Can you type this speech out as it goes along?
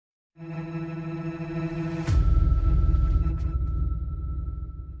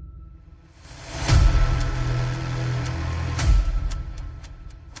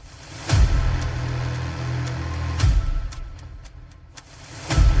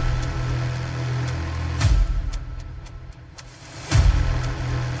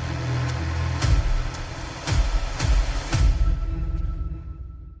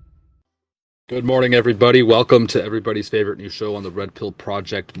Good morning, everybody. Welcome to everybody's favorite new show on the Red Pill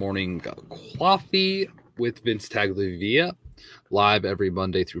Project, Morning Qoffee with Vince Tagliavia, live every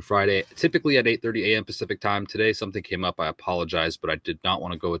Monday through Friday, typically at 8:30 a.m. Pacific time. Today, something came up. I apologize, but I did not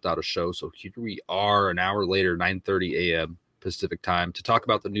want to go without a show. So here we are an hour later, 9:30 a.m. Pacific time, to talk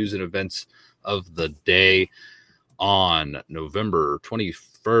about the news and events of the day on November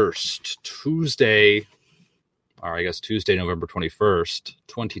 21st, Tuesday, November 21st,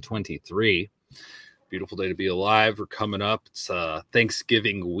 2023. Beautiful day to be alive. We're coming up. It's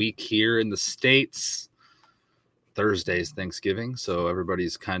Thanksgiving week here in the States. Thursday's Thanksgiving, so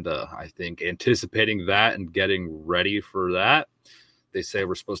everybody's kind of, I think, anticipating that and getting ready for that. They say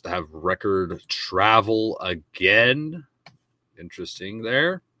we're supposed to have record travel again. Interesting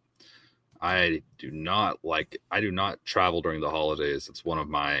there. I do not travel during the holidays. It's one of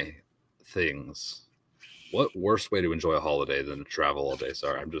my things. What worse way to enjoy a holiday than to travel all day?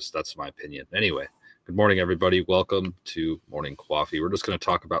 Sorry, that's my opinion. Anyway, good morning, everybody. Welcome to Morning Qoffee. We're just going to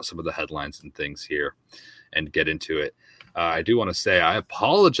talk about some of the headlines and things here and get into it. I do want to say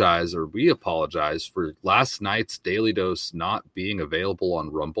we apologize for last night's Daily Dose not being available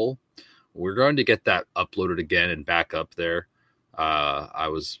on Rumble. We're going to get that uploaded again and back up there. I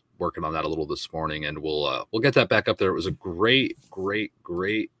was working on that a little this morning, and we'll get that back up there. It was a great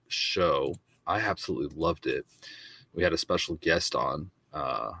show. I absolutely loved it. We had a special guest on,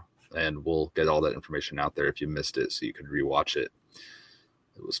 and we'll get all that information out there if you missed it so you can rewatch it.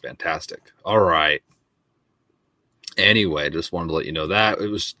 It was fantastic. All right. Anyway, just wanted to let you know that it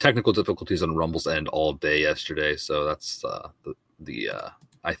was technical difficulties on Rumble's end all day yesterday. So that's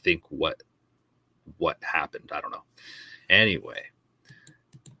I think what happened. I don't know. Anyway,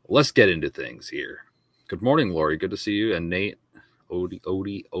 let's get into things here. Good morning, Lori. Good to see you. And Nate,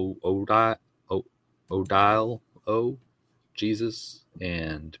 Odile, Jesus,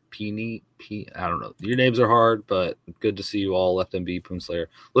 and P. I don't know. Your names are hard, but good to see you all, FMB, Poonslayer.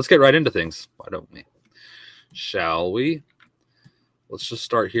 Let's get right into things. Why don't we? Shall we? Let's just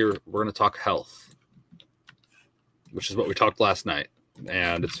start here. We're going to talk health, which is what we talked last night.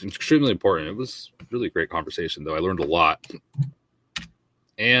 And it's extremely important. It was really a great conversation, though. I learned a lot.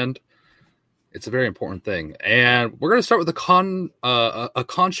 And it's a very important thing. And we're going to start with a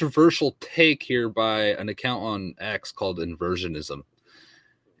controversial take here by an account on X called Inversionism.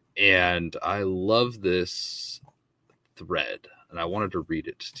 And I love this thread, and I wanted to read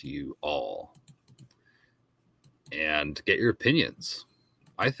it to you all and get your opinions.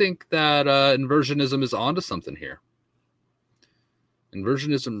 I think that Inversionism is onto something here.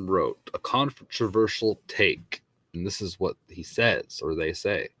 Inversionism wrote a controversial take, and this is what he says, or they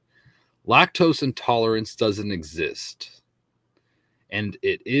say. Lactose intolerance doesn't exist, and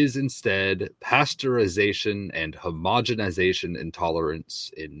it is instead pasteurization and homogenization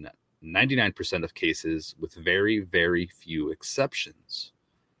intolerance in 99% of cases, with very, very few exceptions.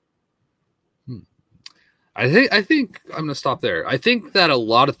 I think I'm going to stop there. I think that a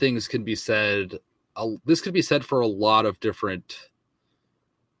lot of things can be said. This could be said for a lot of different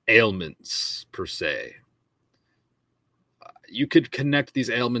ailments, per se. You could connect these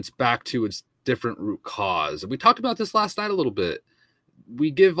ailments back to its different root cause. And we talked about this last night a little bit.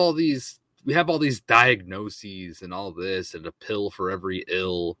 We have all these diagnoses and all this, and a pill for every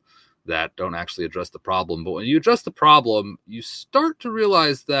ill that don't actually address the problem. But when you address the problem, you start to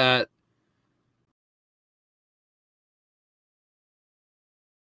realize that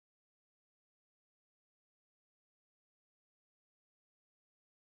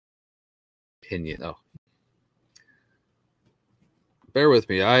opinion. Oh, bear with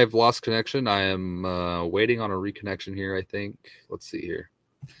me. I have lost connection. I am waiting on a reconnection here, I think. Let's see here.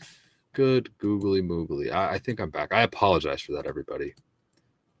 Good googly moogly. I think I'm back. I apologize for that, everybody.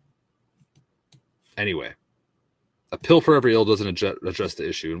 Anyway, a pill for every ill doesn't address the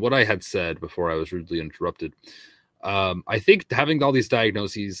issue. And what I had said before I was rudely interrupted, I think having all these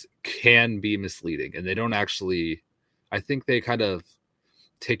diagnoses can be misleading. And they don't actually, I think they kind of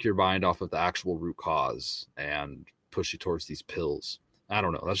take your mind off of the actual root cause and push you towards these pills. I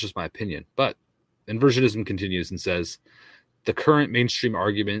don't know. That's just my opinion. But Inversionism continues and says, the current mainstream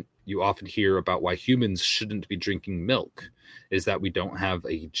argument you often hear about why humans shouldn't be drinking milk is that we don't have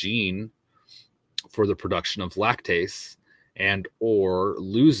a gene for the production of lactase and or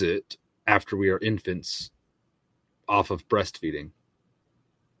lose it after we are infants off of breastfeeding.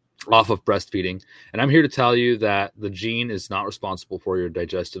 And I'm here to tell you that the gene is not responsible for your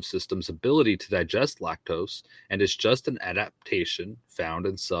digestive system's ability to digest lactose, and is just an adaptation found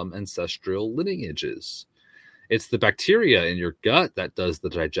in some ancestral lineages. It's the bacteria in your gut that does the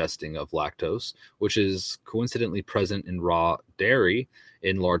digesting of lactose, which is coincidentally present in raw dairy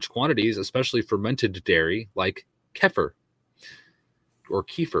in large quantities, especially fermented dairy like kefir or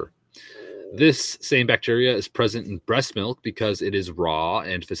kefir. This same bacteria is present in breast milk because it is raw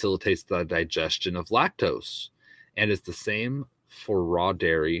and facilitates the digestion of lactose, and is the same for raw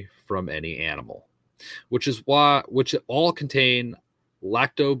dairy from any animal, which all contain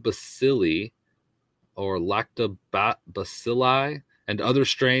lactobacilli or lactobacilli and other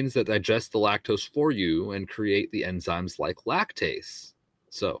strains that digest the lactose for you and create the enzymes like lactase.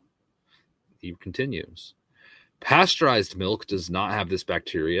 So he continues. Pasteurized milk does not have this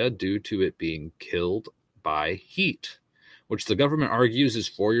bacteria due to it being killed by heat, which the government argues is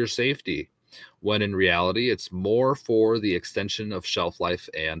for your safety, when in reality it's more for the extension of shelf life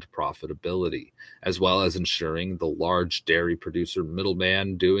and profitability, as well as ensuring the large dairy producer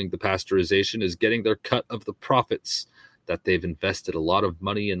middleman doing the pasteurization is getting their cut of the profits that they've invested a lot of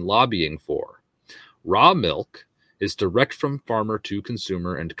money in lobbying for. Raw milk is direct from farmer to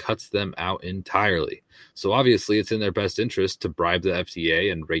consumer and cuts them out entirely. So obviously it's in their best interest to bribe the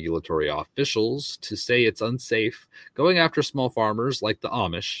FDA and regulatory officials to say it's unsafe, going after small farmers like the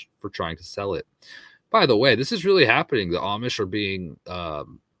Amish for trying to sell it. By the way, this is really happening. The Amish are being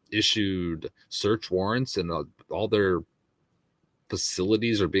issued search warrants, and all their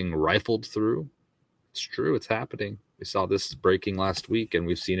facilities are being rifled through. It's true. It's happening. We saw this breaking last week, and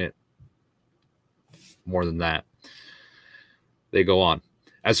we've seen it more than that. They go on.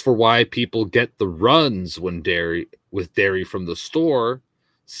 As for why people get the runs with dairy from the store,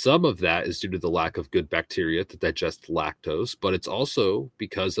 some of that is due to the lack of good bacteria to digest lactose, but it's also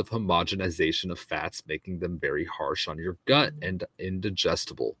because of homogenization of fats, making them very harsh on your gut and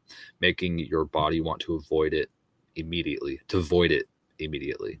indigestible, making your body want to avoid it immediately.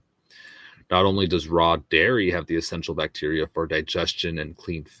 Not only does raw dairy have the essential bacteria for digestion and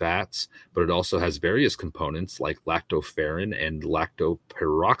clean fats, but it also has various components like lactoferrin and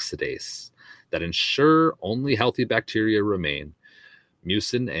lactoperoxidase that ensure only healthy bacteria remain.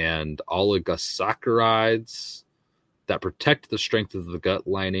 Mucin and oligosaccharides that protect the strength of the gut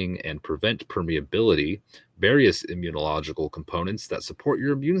lining and prevent permeability. Various immunological components that support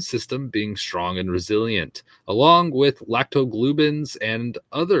your immune system being strong and resilient, along with lactoglubins and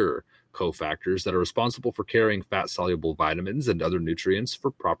other cofactors that are responsible for carrying fat-soluble vitamins and other nutrients for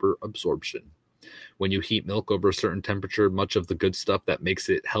proper absorption. When you heat milk over a certain temperature, much of the good stuff that makes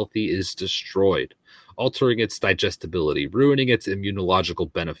it healthy is destroyed, altering its digestibility, ruining its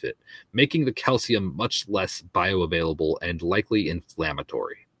immunological benefit, making the calcium much less bioavailable and likely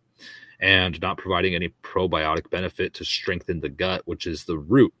inflammatory, and not providing any probiotic benefit to strengthen the gut, which is the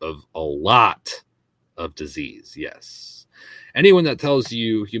root of a lot of disease. Yes. Anyone that tells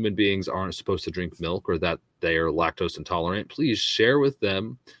you human beings aren't supposed to drink milk or that they are lactose intolerant, please share with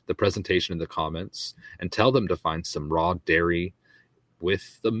them the presentation in the comments and tell them to find some raw dairy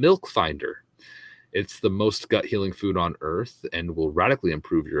with the Milk Finder. It's the most gut healing food on earth and will radically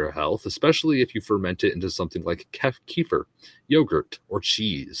improve your health, especially if you ferment it into something like kefir, yogurt, or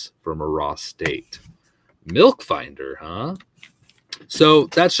cheese from a raw state. Milk Finder, huh? So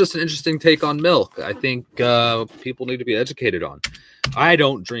that's just an interesting take on milk. I think people need to be educated on. I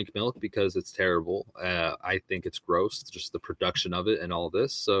don't drink milk because it's terrible. I think it's gross, just the production of it and all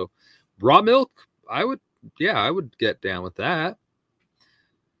this. So raw milk, I would get down with that.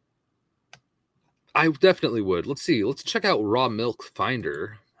 I definitely would. Let's see. Let's check out Raw Milk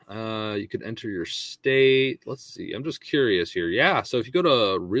Finder. You could enter your state. Let's see. I'm just curious here. Yeah. So if you go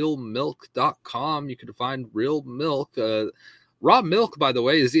to realmilk.com, you can find real milk. Raw milk, by the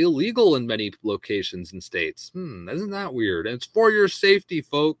way, is illegal in many locations and states. Isn't that weird? And it's for your safety,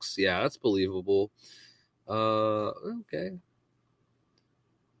 folks. Yeah, that's believable. Okay.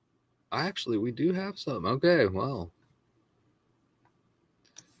 We do have some. Okay, well.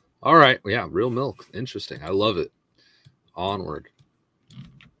 All right. Yeah, real milk. Interesting. I love it. Onward.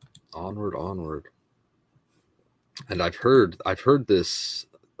 And I've heard this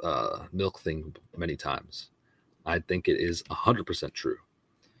milk thing many times. I think it is 100% true.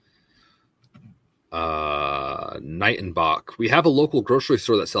 Nightenbach. We have a local grocery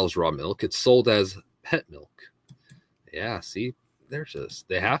store that sells raw milk. It's sold as pet milk. Yeah, see,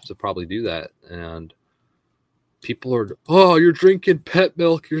 they have to probably do that. And people are, oh, you're drinking pet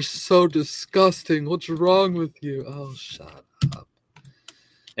milk. You're so disgusting. What's wrong with you? Oh, shut up.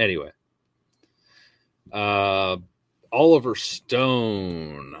 Anyway. Oliver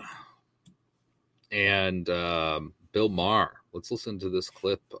Stone and Bill Maher. Let's listen to this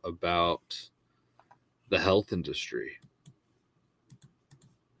clip about the health industry.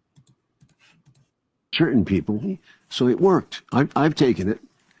 certain people. So it worked. I've taken it.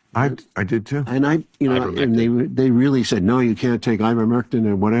 I did too. And and they really said, no, you can't take ivermectin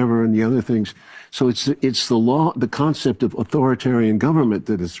and whatever and the other things. So it's the law, the concept of authoritarian government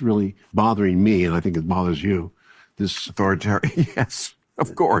that is really bothering me, and I think it bothers you. This authoritarian, yes,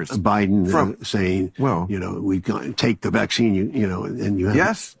 of course. Biden saying, well, we've got to take the vaccine, and you have.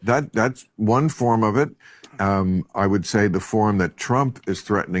 Yes, that's one form of it. I would say the form that Trump is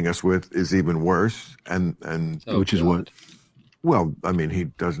threatening us with is even worse, and which is what? Well, I mean, he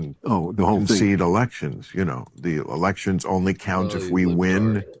doesn't the whole concede thing. elections. The elections only count if we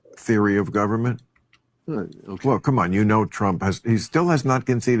win. Theory of government. Okay. Well, come on, Trump he still has not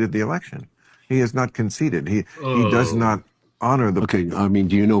conceded the election. He has not conceded. He does not honor the. Okay, I mean,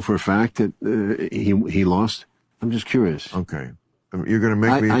 do you know for a fact that he lost? I'm just curious. Okay, you're going to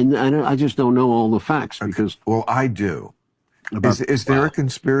make me. I just don't know all the facts because. Well, I do. Is there a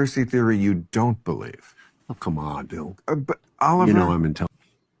conspiracy theory you don't believe? Oh, come on, Bill. But Oliver, I'm intelligent.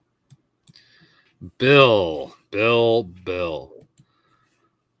 Bill.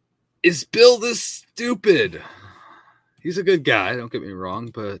 Is Bill this stupid? He's a good guy, don't get me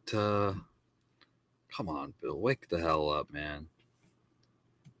wrong, but come on, Bill, wake the hell up, man.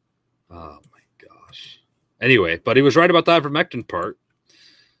 Oh my gosh. Anyway, but he was right about the ivermectin part.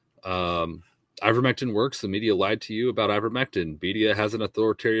 Ivermectin works. The media lied to you about ivermectin. Media has an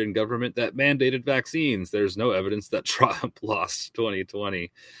authoritarian government that mandated vaccines. There's no evidence that Trump lost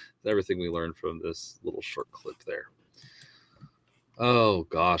 2020. Everything we learned from this little short clip there. Oh,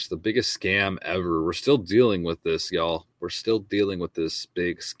 gosh, the biggest scam ever. We're still dealing with this, y'all. We're still dealing with this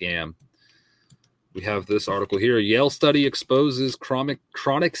big scam. We have this article here. A Yale study exposes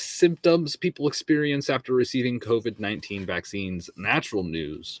chronic symptoms people experience after receiving COVID-19 vaccines. Natural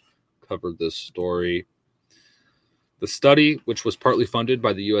News covered this story. The study, which was partly funded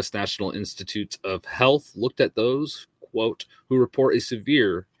by the U.S. National Institutes of Health, looked at those, quote, who report a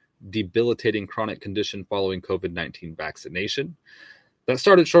severe, debilitating chronic condition following COVID-19 vaccination. That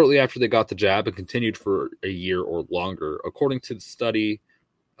started shortly after they got the jab and continued for a year or longer. According to the study,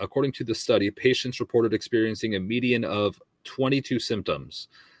 patients reported experiencing a median of 22 symptoms.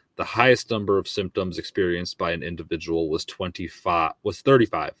 The highest number of symptoms experienced by an individual was 35.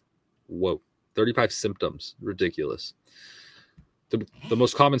 Whoa, 35 symptoms. Ridiculous. The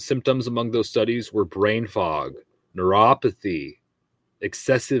most common symptoms among those studies were brain fog, neuropathy,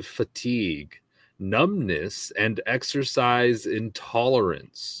 excessive fatigue, numbness, and exercise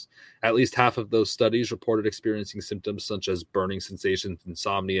intolerance. At least half of those studies reported experiencing symptoms such as burning sensations,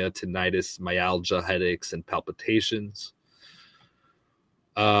 insomnia, tinnitus, myalgia, headaches, and palpitations.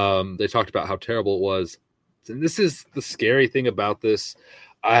 They talked about how terrible it was. And this is the scary thing about this.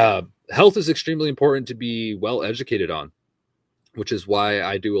 Health is extremely important to be well educated on, which is why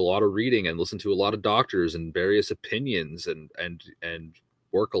I do a lot of reading and listen to a lot of doctors and various opinions and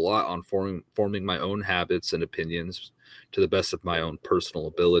work a lot on forming my own habits and opinions to the best of my own personal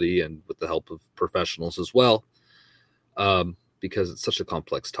ability and with the help of professionals as well, because it's such a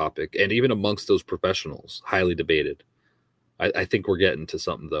complex topic. And even amongst those professionals, highly debated. I think we're getting to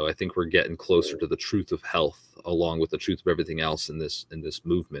something, though. I think we're getting closer to the truth of health, along with the truth of everything else in this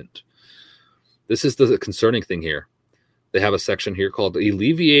movement. This is the concerning thing here. They have a section here called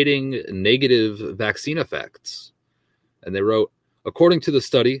Alleviating Negative Vaccine Effects. And they wrote, according to the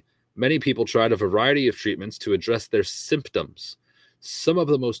study, many people tried a variety of treatments to address their symptoms. Some of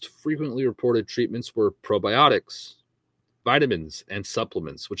the most frequently reported treatments were probiotics, vitamins, and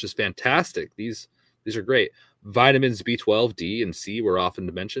supplements, which is fantastic. These are great. Vitamins B12, D, and C were often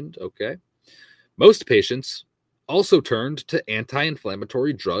mentioned. Okay. Most patients also turned to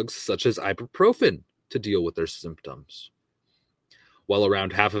anti-inflammatory drugs such as ibuprofen to deal with their symptoms, while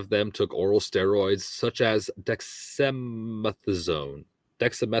around half of them took oral steroids such as dexamethasone.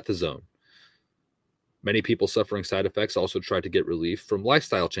 Many people suffering side effects also tried to get relief from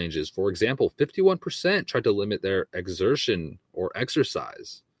lifestyle changes. For example, 51% tried to limit their exertion or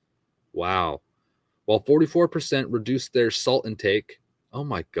exercise. Wow. While 44% reduced their salt intake. Oh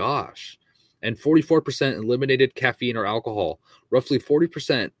my gosh. And 44% eliminated caffeine or alcohol. Roughly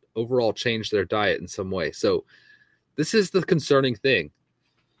 40% overall changed their diet in some way. So this is the concerning thing.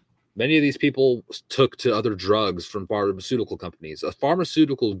 Many of these people took to other drugs from pharmaceutical companies. A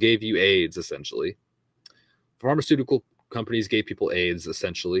pharmaceutical gave you AIDS, essentially. Pharmaceutical companies gave people AIDS,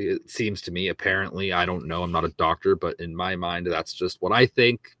 essentially. It seems to me, apparently. I don't know. I'm not a doctor, but in my mind, that's just what I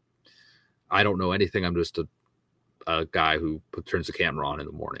think. I don't know anything. I'm just a guy who turns the camera on in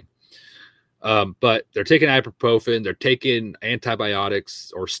the morning. But they're taking ibuprofen, they're taking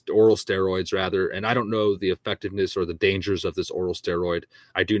antibiotics or oral steroids rather. And I don't know the effectiveness or the dangers of this oral steroid.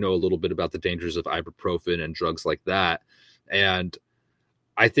 I do know a little bit about the dangers of ibuprofen and drugs like that. And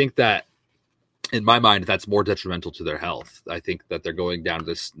I think that in my mind, that's more detrimental to their health. I think that they're going down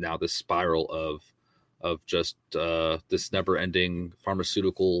this spiral of just this never ending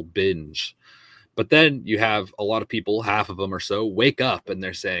pharmaceutical binge. But then you have a lot of people, half of them or so, wake up and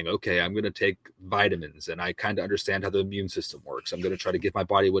they're saying, okay, I'm going to take vitamins and I kind of understand how the immune system works. I'm going to try to give my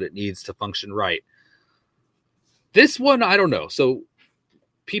body what it needs to function right. This one, I don't know. So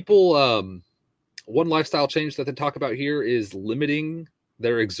people, one lifestyle change that they talk about here is limiting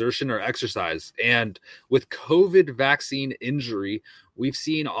their exertion or exercise. And with COVID vaccine injury, we've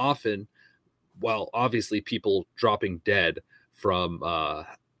seen often, well, obviously people dropping dead from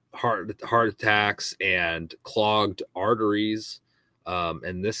heart attacks and clogged arteries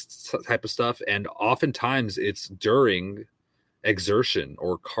and this type of stuff. And oftentimes it's during exertion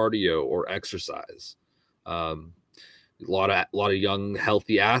or cardio or exercise. A lot of young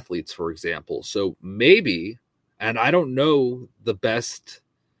healthy athletes, for example. So maybe, and I don't know the best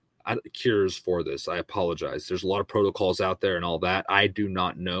cures for this. I apologize. There's a lot of protocols out there and all that. I do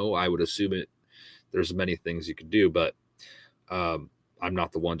not know. I would assume there's many things you could do, but I'm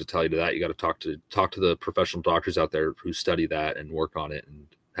not the one to tell you that. You got to talk to the professional doctors out there who study that and work on it and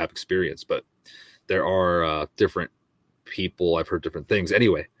have experience. But there are different people. I've heard different things.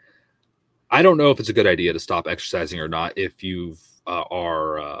 Anyway, I don't know if it's a good idea to stop exercising or not if you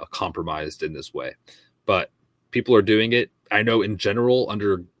are compromised in this way. But people are doing it. I know in general,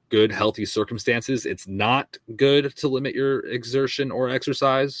 under good, healthy circumstances, it's not good to limit your exertion or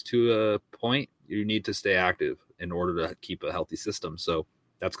exercise to a point. You need to stay active in order to keep a healthy system. So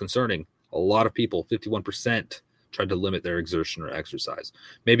that's concerning. A lot of people, 51%, tried to limit their exertion or exercise.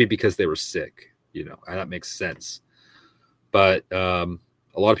 Maybe because they were sick, and that makes sense. But a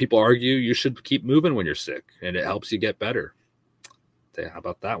lot of people argue you should keep moving when you're sick, and it helps you get better. How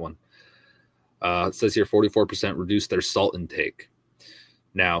about that one? It says here 44% reduced their salt intake.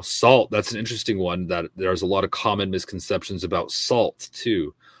 Now, salt, that's an interesting one, that there's a lot of common misconceptions about salt,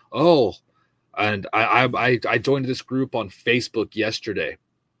 too. Oh, and I joined this group on Facebook yesterday,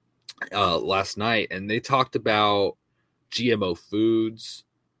 last night, and they talked about GMO foods,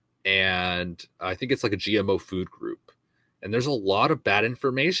 and I think it's like a GMO food group. And there's a lot of bad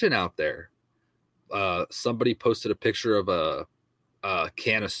information out there. Somebody posted a picture of a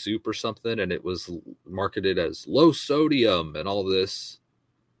can of soup or something, and it was marketed as low sodium and all this,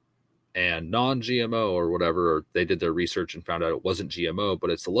 and non-GMO or whatever. Or they did their research and found out it wasn't GMO, but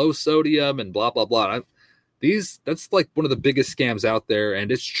it's low sodium and blah, blah, blah. That's like one of the biggest scams out there.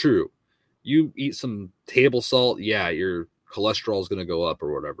 And it's true. You eat some table salt, yeah, your cholesterol is going to go up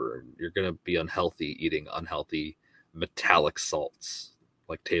or whatever. You're going to be unhealthy eating unhealthy metallic salts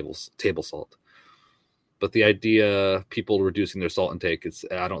like table salt. But the idea, people reducing their salt intake,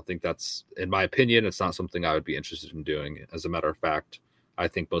 I don't think that's, in my opinion, it's not something I would be interested in doing. As a matter of fact, I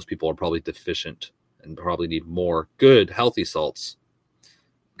think most people are probably deficient and probably need more good, healthy salts.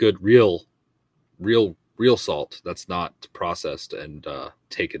 Good, real salt that's not processed and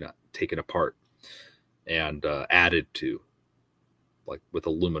taken apart and added to, like with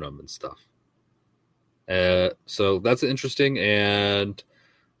aluminum and stuff. So that's interesting, and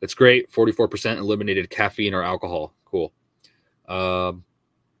it's great. 44% eliminated caffeine or alcohol. Cool.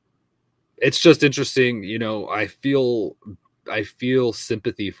 It's just interesting. I feel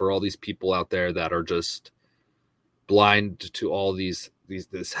sympathy for all these people out there that are just blind to all this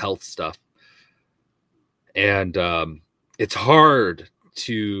health stuff. And it's hard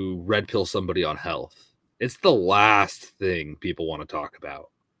to red pill somebody on health. It's the last thing people want to talk about.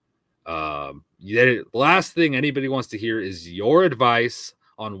 The last thing anybody wants to hear is your advice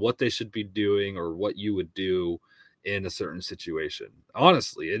on what they should be doing or what you would do in a certain situation.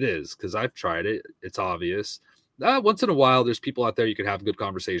 Honestly, it is, because I've tried it. It's obvious. Once in a while, there's people out there you could have good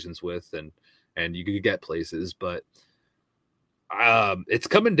conversations with, and you could get places, but it's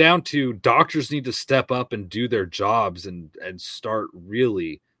coming down to doctors need to step up and do their jobs and start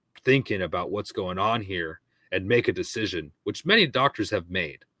really thinking about what's going on here and make a decision, which many doctors have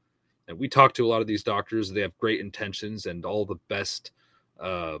made. And we talk to a lot of these doctors. They have great intentions and all the best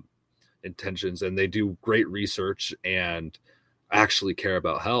intentions, and they do great research and actually care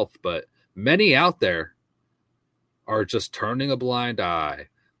about health. But many out there are just turning a blind eye.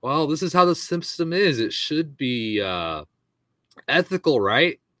 Well, this is how the system is. It should be ethical,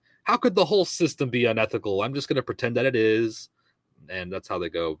 right? How could the whole system be unethical? I'm just going to pretend that it is. And that's how they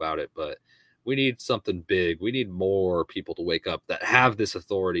go about it. But We need something big. We need more people to wake up that have this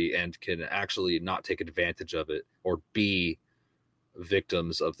authority and can actually not take advantage of it or be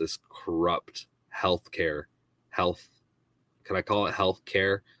victims of this corrupt healthcare, can I call it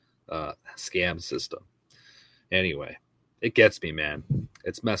healthcare scam system? Anyway, it gets me, man.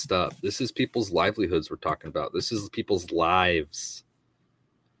 It's messed up. This is people's livelihoods we're talking about. This is people's lives.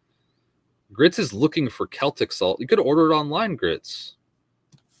 Grits is looking for Celtic salt. You could order it online, Grits.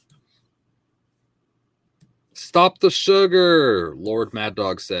 Stop the sugar, Lord Mad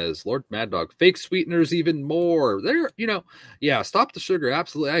Dog says. Lord Mad Dog, fake sweeteners even more. Yeah, stop the sugar.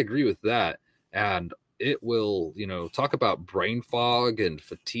 Absolutely, I agree with that. And it will, talk about brain fog and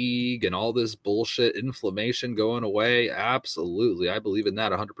fatigue and all this bullshit, inflammation going away. Absolutely, I believe in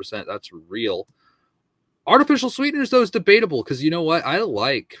that 100%. That's real. Artificial sweeteners, though, is debatable because you know what?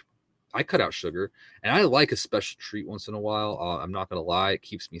 I cut out sugar, and I like a special treat once in a while. I'm not going to lie. It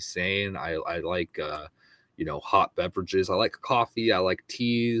keeps me sane. I like, hot beverages. I like coffee. I like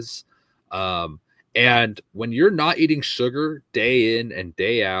teas. And when you're not eating sugar day in and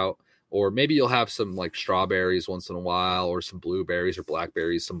day out, or maybe you'll have some like strawberries once in a while, or some blueberries or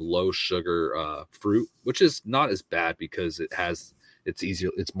blackberries, some low sugar fruit, which is not as bad because it's easier.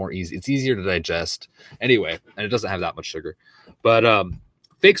 It's more easy. It's easier to digest anyway, and it doesn't have that much sugar. But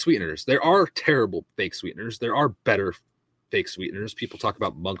fake sweeteners, there are terrible fake sweeteners. There are better fake sweeteners. People talk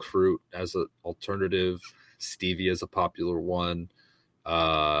about monk fruit as an alternative. Stevia is a popular one.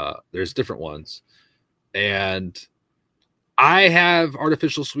 There's different ones. And I have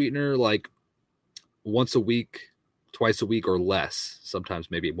artificial sweetener like once a week, twice a week or less. Sometimes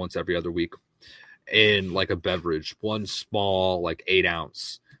maybe once every other week in like a beverage, one small, like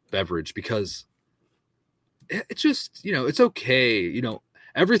 8-ounce beverage, because it's just, it's okay.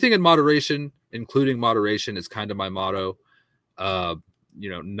 Everything in moderation, including moderation, is kind of my motto.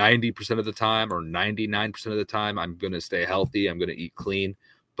 90% of the time or 99% of the time, I'm going to stay healthy. I'm going to eat clean.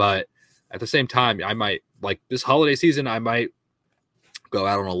 But at the same time, I might, like this holiday season, I might go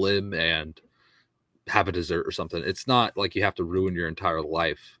out on a limb and have a dessert or something. It's not like you have to ruin your entire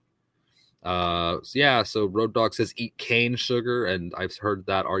life. So Road Dog says eat cane sugar. And I've heard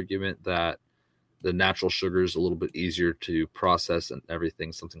that argument that the natural sugar is a little bit easier to process and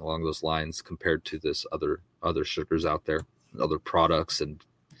everything, something along those lines, compared to this other sugars out there, other products and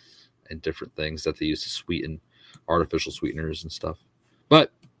different things that they use to sweeten, artificial sweeteners and stuff.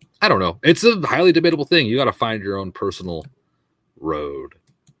 But I don't know. It's a highly debatable thing. You got to find your own personal road.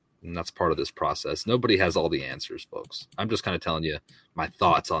 And that's part of this process. Nobody has all the answers, folks. I'm just kind of telling you my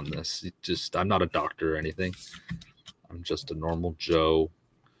thoughts on this. I'm not a doctor or anything. I'm just a normal Joe,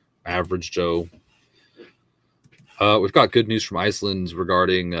 average Joe. We've got good news from Iceland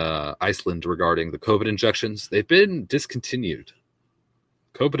regarding the COVID injections. They've been discontinued.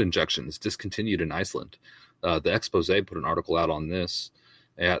 COVID injections discontinued in Iceland. The expose put an article out on this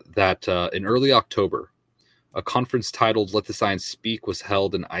that in early October, a conference titled "Let the Science Speak" was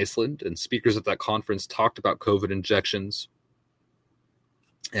held in Iceland, and speakers at that conference talked about COVID injections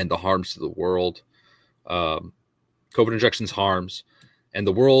and the harms to the world. COVID injections harms, and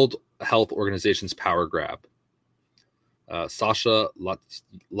the World Health Organization's power grab. Sasha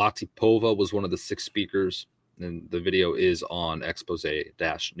Latipova was one of the 6 speakers, and the video is on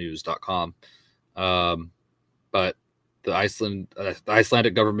expose-news.com. But the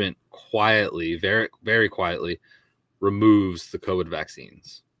Icelandic government quietly, very, very quietly, removes the COVID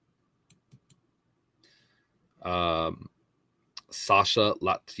vaccines. Sasha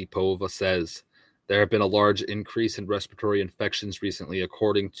Latipova says there have been a large increase in respiratory infections recently,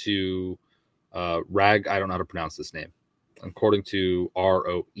 according to I don't know how to pronounce this name. According to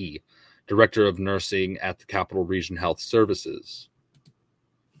ROE, Director of Nursing at the Capital Region Health Services.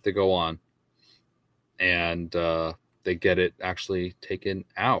 They go on and they get it actually taken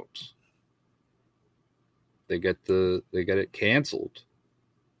out. They get it canceled.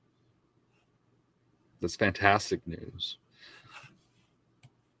 That's fantastic news.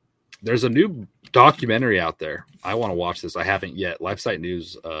 There's a new documentary out there. I want to watch this. I haven't yet. LifeSite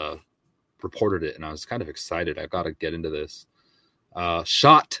News reported it, and I was kind of excited. I've got to get into this.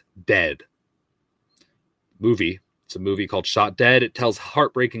 Shot Dead movie. It's a movie called Shot Dead. It tells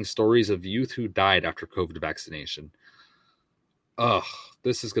heartbreaking stories of youth who died after COVID vaccination.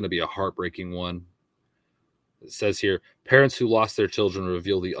 This is going to be a heartbreaking one. It says here, parents who lost their children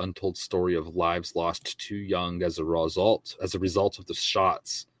reveal the untold story of lives lost too young as a result of the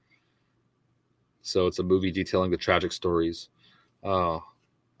shots. So it's a movie detailing the tragic stories.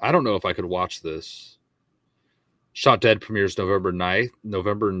 I don't know if I could watch this. Shot Dead premieres November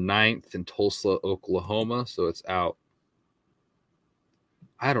 9th in Tulsa, Oklahoma. So it's out.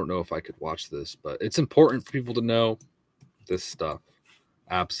 I don't know if I could watch this, but it's important for people to know this stuff.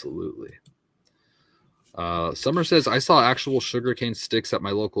 Absolutely. Summer says, I saw actual sugarcane sticks at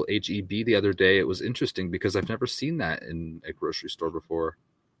my local HEB the other day. It was interesting because I've never seen that in a grocery store before.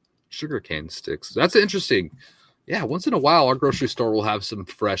 Sugarcane sticks. That's interesting. Yeah, once in a while, our grocery store will have some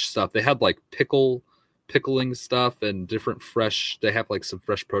fresh stuff. They had like pickling stuff and different fresh. They have like some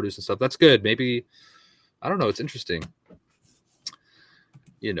fresh produce and stuff. That's good. Maybe, I don't know. It's interesting.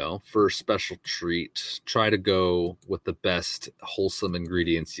 You know, for a special treat, try to go with the best wholesome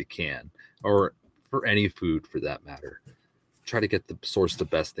ingredients you can, or for any food for that matter. Try to get the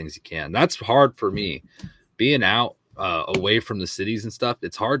best things you can. That's hard for me. Being out away from the cities and stuff,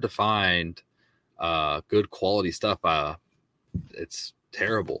 it's hard to find good quality stuff. It's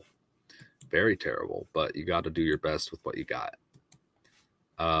terrible, very terrible, but you got to do your best with what you got.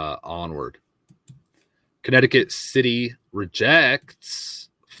 Onward. Connecticut City rejects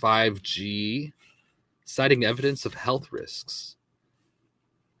 5G, citing evidence of health risks.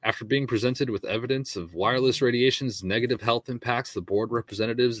 After being presented with evidence of wireless radiation's negative health impacts, the board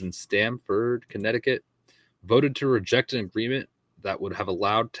representatives in Stamford, Connecticut, voted to reject an agreement that would have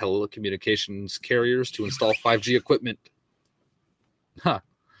allowed telecommunications carriers to install 5G equipment. Huh.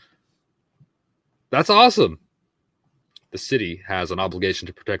 That's awesome. The city has an obligation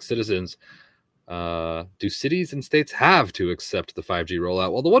to protect citizens. Do cities and states have to accept the 5G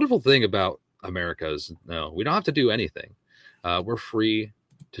rollout? Well, the wonderful thing about America is, no, we don't have to do anything. We're free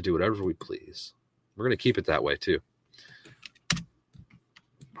to do whatever we please. We're going to keep it that way, too.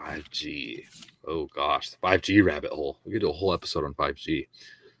 5G. Oh, gosh. The 5G rabbit hole. We could do a whole episode on 5G.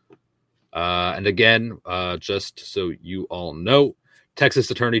 And again, just so you all know,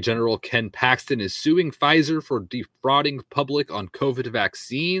 Texas Attorney General Ken Paxton is suing Pfizer for defrauding public on COVID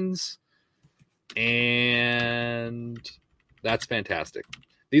vaccines. And that's fantastic.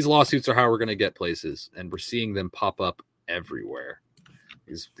 These lawsuits are how we're going to get places, and we're seeing them pop up everywhere.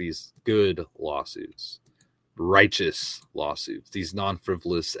 These good lawsuits, righteous lawsuits, these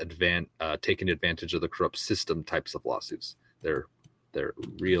non-frivolous, taking advantage of the corrupt system types of lawsuits. They're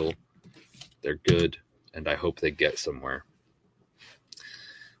real, they're good, and I hope they get somewhere.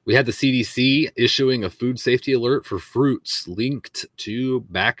 We had the CDC issuing a food safety alert for fruits linked to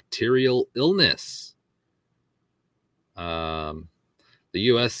bacterial illness. The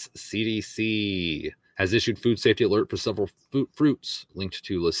U.S. CDC has issued food safety alert for several fruits linked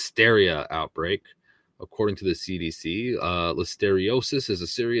to listeria outbreak. According to the CDC, listeriosis is a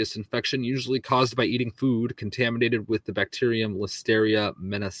serious infection usually caused by eating food contaminated with the bacterium Listeria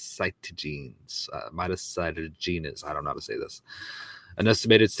monocytogenes. I don't know how to say this. An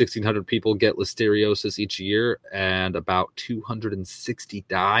estimated 1,600 people get listeriosis each year, and about 260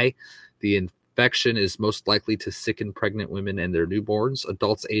 die. The infection is most likely to sicken pregnant women and their newborns,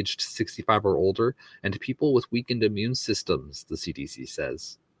 adults aged 65 or older, and people with weakened immune systems, the CDC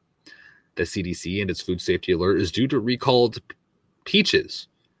says. The CDC and its food safety alert is due to recalled peaches,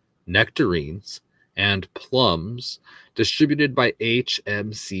 nectarines, and plums distributed by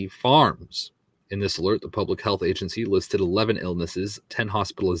HMC Farms. In this alert, the Public Health Agency listed 11 illnesses, 10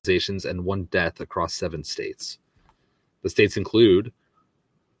 hospitalizations, and 1 death across 7 states. The states include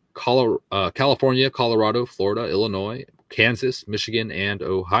California, Colorado, Florida, Illinois, Kansas, Michigan, and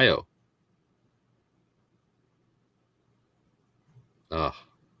Ohio. Ugh.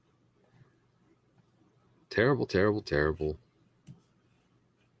 Terrible, terrible, terrible.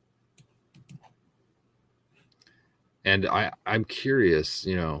 And I'm curious,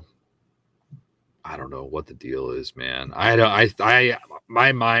 I don't know what the deal is, man.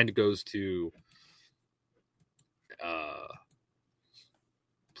 My mind goes to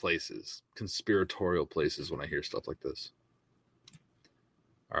places, conspiratorial places when I hear stuff like this.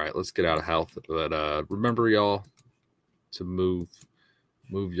 All right, let's get out of health. But remember, y'all, to move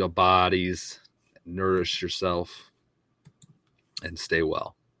your bodies, nourish yourself, and stay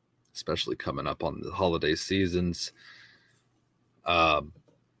well, especially coming up on the holiday seasons.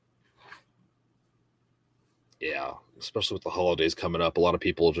 Yeah, especially with the holidays coming up, a lot of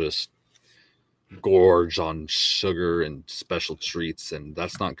people just gorge on sugar and special treats, and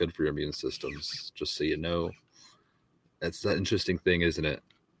that's not good for your immune systems, just so you know. That's the interesting thing, isn't it?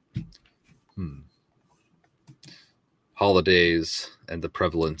 Holidays and the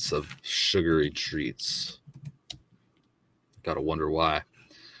prevalence of sugary treats. Gotta wonder why.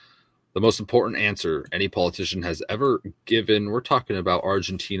 The most important answer any politician has ever given, we're talking about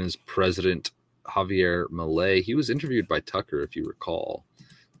Argentina's president, Javier Milei. He was interviewed by Tucker, if you recall.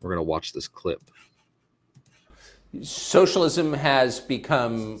 We're going to watch this clip. Socialism has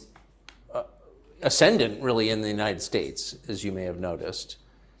become ascendant, really, in the United States, as you may have noticed.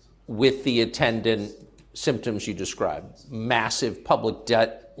 with the attendant symptoms you described: massive public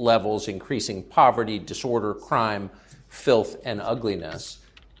debt levels, increasing poverty, disorder, crime, filth, and ugliness.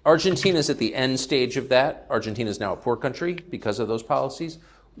 Argentina is at the end stage of that. Argentina is now a poor country because of those policies.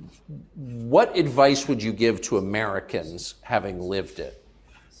 What advice would you give to Americans having lived it?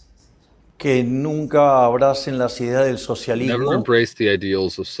 Que nunca abracen las ideas del socialismo. Never embrace the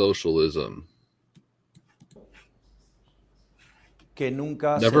ideals of socialism. Que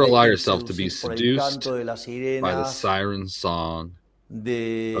nunca Never se allow dejen yourself to be seducir por el seduced canto de las by the sirenas siren song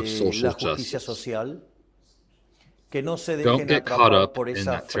de of social la justicia justice. social. Que no se Don't dejen get caught atrapar up por in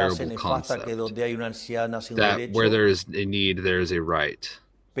esa that frase terrible nefasta que concept donde hay una anciana sin un that where derecho, there is a need, there is a right.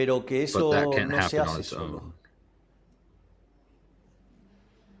 pero que But eso that can't no se happen on hace its solo. own.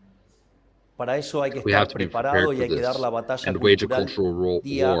 Para eso hay que We have estar to be preparado prepared y hay for que dar this la batalla and wage a cultural cultural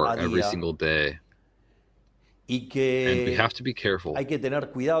día war a every día. single day. Y And we que have to be careful hay que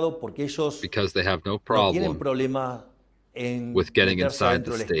tener cuidado porque ellos because they have no no tienen problem problema en with getting meterse inside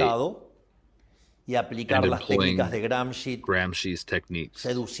dentro the del state Estado y aplicar and las employing técnicas de Gramsci, Gramsci's techniques,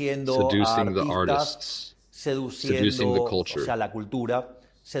 seduciendo a seducing the artistas, artists, seducing the seduciendo, o culture, sea, la cultura,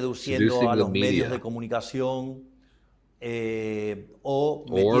 seduciendo seducing a the los medios media, de comunicación o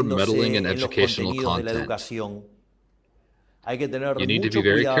or meddling metiéndose in en los educational contenidos de la content. educación. Hay que tener You need to mucho be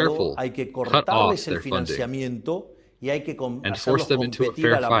very cuidado, careful. hay que Cut off cortarles el their funding financiamiento y hay que and force hacerlos them into a competir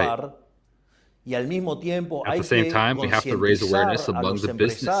fair a la fight. par. Y al mismo tiempo At hay the same que time, we have to raise concientizar awareness a among los the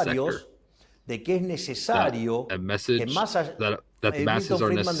business sector empresarios de que es necesario a que message más allá, that the Milton masses are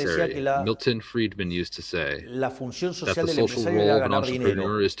Friedman decía necessary. que la Milton Friedman used to say función that social the del social empresario role era of an ganar entrepreneur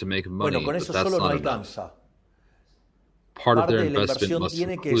dinero. is to make Bueno, money, con but eso that's solo no not enough. alcanza. Part of Parte their de la investment inversión must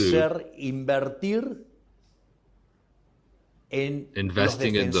tiene que include ser invertir en los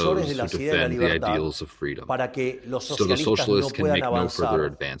investing in defensores those de who las ideas de la defend the libertad ideals of freedom, para que los so the socialistas no socialists can puedan make no further avanzar,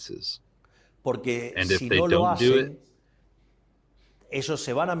 advances. porque And if si they no lo don't do it, hacen, ellos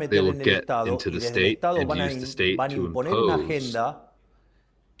se van a they meter will en el get Estado into y the desde el state Estado and van a use the state to imponer una impose agenda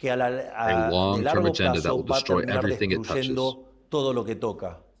que a de long-term largo agenda that plazo will va a destroy terminar everything it touches. destruyendo todo lo que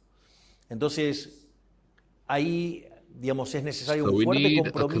toca. Entonces, ahí, digamos, es necesario So un we fuerte need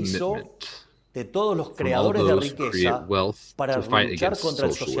a compromiso commitment de todos los from all creadores de those who create riqueza wealth para to fight luchar against contra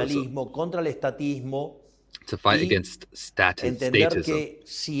el socialism, socialismo, contra el estatismo to fight y against entender statism, que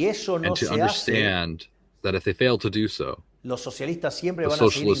si eso no and to se hace, understand that if they fail to do so, los socialistas siempre the van a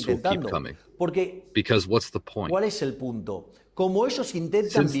seguir socialists will keep intentando. coming. Porque, Because what's the point? ¿cuál es el punto? Como ellos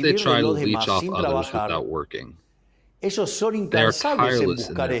intentan Since they vivir de try to los leech demás off sin others trabajar, without working, ellos son they are incansables en tireless in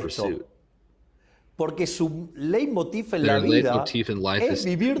buscar their esto. pursuit. Porque su leitmotiv en la Their vida leitmotiv in life es is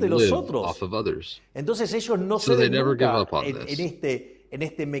vivir de to los live otros. off of others. Entonces ellos no So they ceden never give nunca up on this en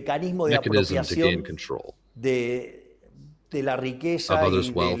este mecanismo de mechanism to gain apropiación control de la riqueza of y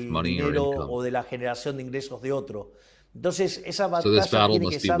others' wealth, del money, or dinero income. o de la generación de ingresos de otro. Entonces esa So this batalla battle tiene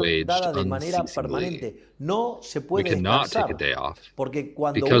que must be ser waged dada de manera unceasingly. permanente. No se We puede cannot take a descansar, day off porque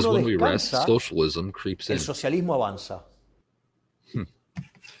cuando because uno when we rest, descansa, socialism creeps el in. socialismo avanza.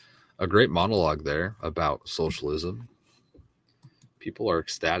 A great monologue there about socialism. People are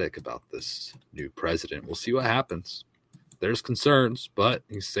ecstatic about this new president. We'll see what happens. There's concerns, but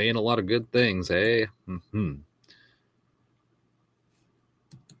he's saying a lot of good things, eh?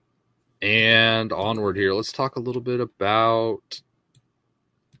 And onward here, let's talk a little bit about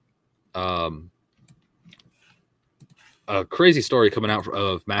a crazy story coming out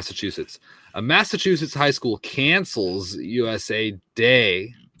of Massachusetts. A Massachusetts high school cancels USA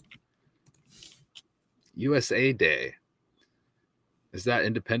Day. USA Day. Is that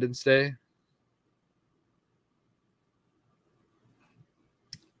Independence Day?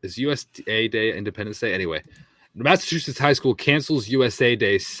 Is USA Day Independence Day? Anyway, Massachusetts high school cancels USA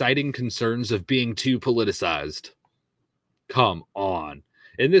Day, citing concerns of being too politicized. Come on.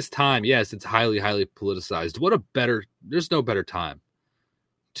 In this time, yes, it's highly, highly politicized. There's no better time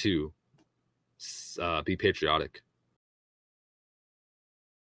to be patriotic.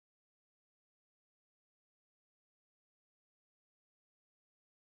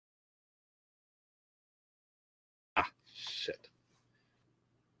 Shit.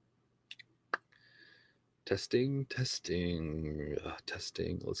 Testing.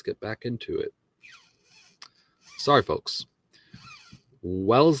 Let's get back into it. Sorry, folks.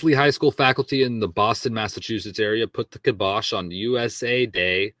 Wellesley High School faculty in the Boston, Massachusetts area put the kibosh on USA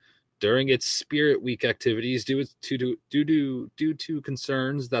Day during its Spirit Week activities due to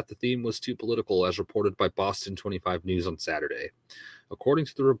concerns that the theme was too political, as reported by Boston 25 News on Saturday. According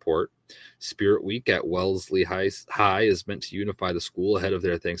to the report, Spirit Week at Wellesley High is meant to unify the school ahead of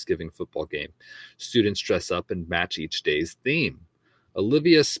their Thanksgiving football game. Students dress up and match each day's theme.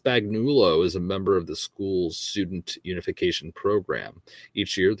 Olivia Spagnuolo is a member of the school's student unification program.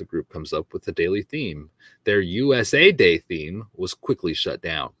 Each year, the group comes up with a daily theme. Their USA Day theme was quickly shut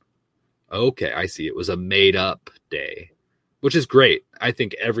down. Okay, I see. It was a made-up day, which is great. I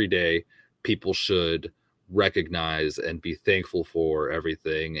think every day people should recognize and be thankful for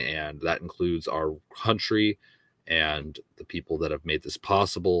everything, and that includes our country and the people that have made this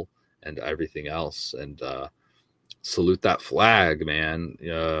possible and everything else. And salute that flag, man.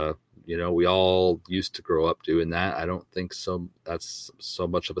 We all used to grow up doing that. I don't think that's so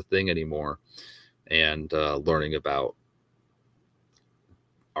much of a thing anymore. And learning about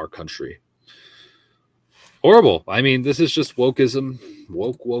our country. Horrible. I mean, this is just wokeism.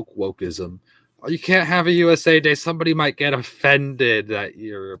 Wokeism. You can't have a USA Day. Somebody might get offended that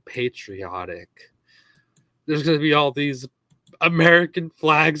you're patriotic. There's going to be all these American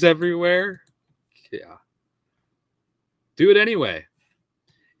flags everywhere. Yeah. Do it anyway.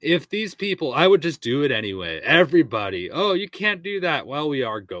 If these people, I would just do it anyway. Everybody. Oh, you can't do that. Well, we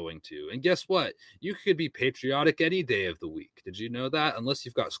are going to. And guess what? You could be patriotic any day of the week. Did you know that? Unless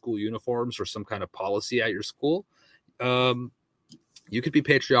you've got school uniforms or some kind of policy at your school. You could be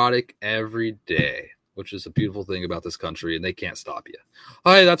patriotic every day, which is a beautiful thing about this country, and they can't stop you.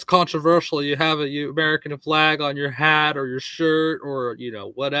 Hey, that's controversial. You have a American flag on your hat or your shirt or,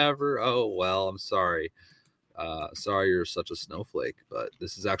 whatever. Oh, well, I'm sorry. Sorry you're such a snowflake, but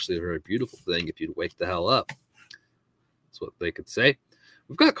this is actually a very beautiful thing if you'd wake the hell up. That's what they could say.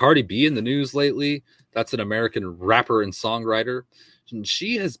 We've got Cardi B in the news lately. That's an American rapper and songwriter. And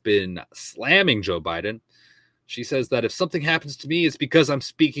she has been slamming Joe Biden. She says that if something happens to me, it's because I'm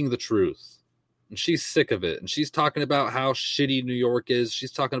speaking the truth. And she's sick of it. And she's talking about how shitty New York is.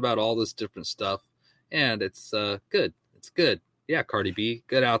 She's talking about all this different stuff. And it's good. It's good. Yeah, Cardi B,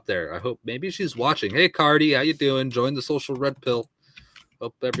 get out there. I hope maybe she's watching. Hey, Cardi, how you doing? Join the social red pill.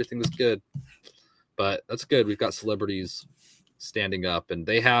 Hope everything is good. But that's good. We've got celebrities standing up, and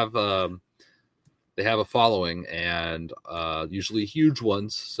they have a following, and usually huge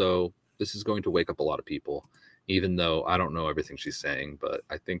ones. So this is going to wake up a lot of people, even though I don't know everything she's saying, but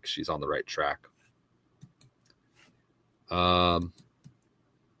I think she's on the right track.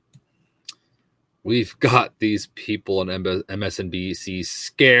 We've got these people on MSNBC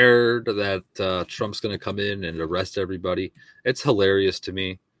scared that Trump's going to come in and arrest everybody. It's hilarious to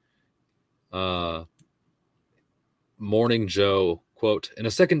me. Morning Joe, quote, in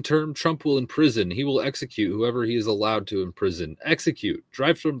a second term, Trump will imprison. He will execute whoever he is allowed to imprison. Execute.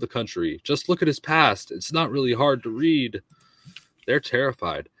 Drive from the country. Just look at his past. It's not really hard to read. They're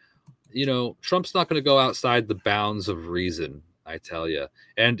terrified. Trump's not going to go outside the bounds of reason, I tell you.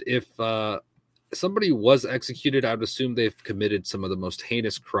 And if somebody was executed, I would assume they've committed some of the most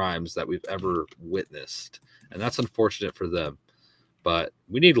heinous crimes that we've ever witnessed. And that's unfortunate for them. But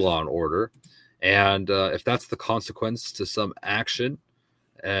we need law and order. And if that's the consequence to some action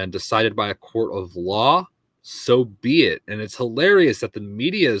and decided by a court of law, so be it. And it's hilarious that the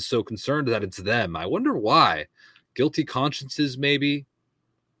media is so concerned that it's them. I wonder why. Guilty consciences, maybe?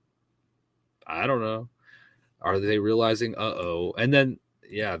 I don't know. Are they realizing, and then,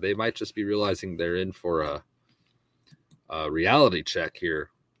 yeah, they might just be realizing they're in for a reality check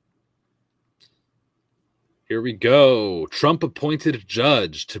here. Here we go. Trump appointed a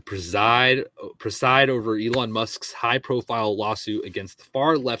judge to preside over Elon Musk's high-profile lawsuit against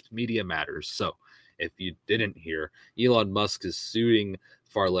far-left Media Matters. So, if you didn't hear, Elon Musk is suing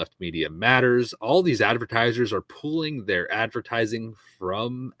far-left Media Matters. All these advertisers are pulling their advertising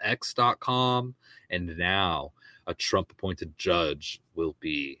from X.com, and now a Trump-appointed judge will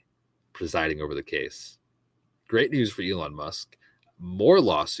be presiding over the case. Great news for Elon Musk. More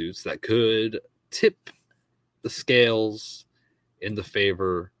lawsuits that could tip the scales in the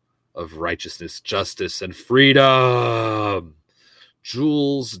favor of righteousness, justice, and freedom.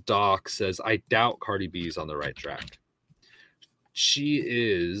 Jules Dock says, I doubt Cardi B is on the right track. She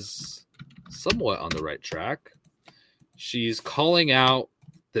is somewhat on the right track. She's calling out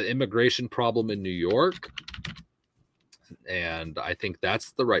the immigration problem in New York, and I think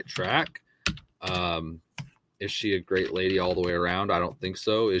that's the right track. Is she a great lady all the way around? I don't think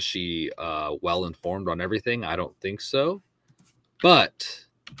so. Is she well-informed on everything? I don't think so. But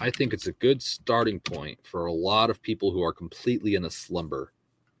I think it's a good starting point for a lot of people who are completely in a slumber.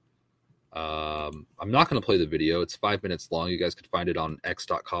 I'm not going to play the video. It's 5 minutes long. You guys could find it on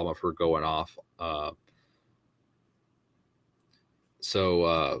x.com of her going off. I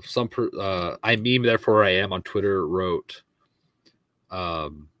meme, therefore I am on Twitter wrote,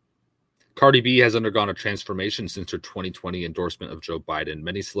 Cardi B has undergone a transformation since her 2020 endorsement of Joe Biden.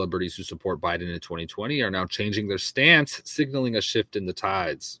 Many celebrities who support Biden in 2020 are now changing their stance, signaling a shift in the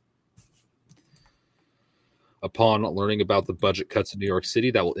tides. Upon learning about the budget cuts in New York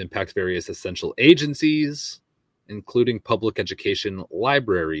City that will impact various essential agencies, including public education,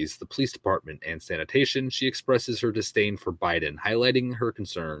 libraries, the police department, and sanitation, she expresses her disdain for Biden, highlighting her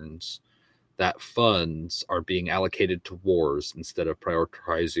concerns that funds are being allocated to wars instead of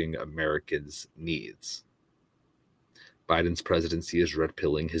prioritizing Americans' needs. Biden's presidency is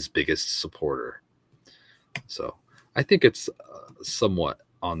red-pilling his biggest supporter. So I think it's somewhat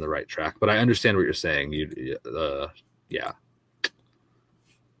on the right track, but I understand what you're saying. Yeah.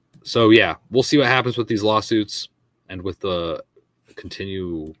 So yeah, we'll see what happens with these lawsuits and with the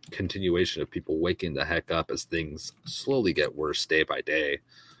continuation of people waking the heck up as things slowly get worse day by day.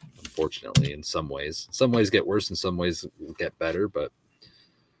 Unfortunately, in some ways get worse, in some ways get better, but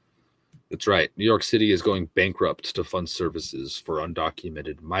that's right. New York City is going bankrupt to fund services for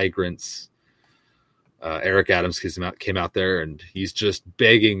undocumented migrants. Eric Adams came out there and he's just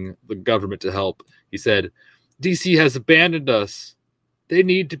begging the government to help. He said, DC has abandoned us. They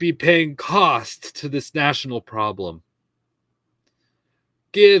need to be paying cost to this national problem.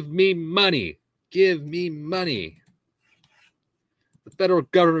 Give me money. Give me money. The federal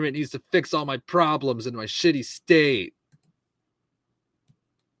government needs to fix all my problems in my shitty state.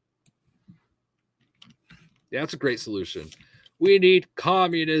 Yeah, that's a great solution. We need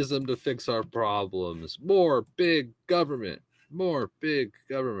communism to fix our problems. More big government. More big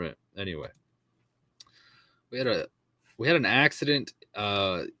government. Anyway, we had an accident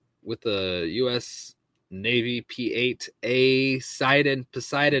with the U.S. Navy P-8A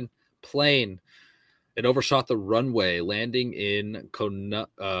Poseidon plane. It overshot the runway, landing in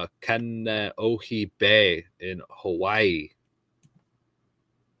Kaneohe Bay in Hawaii.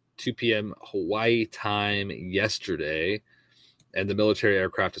 2 p.m. Hawaii time yesterday, and the military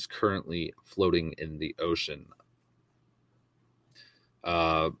aircraft is currently floating in the ocean.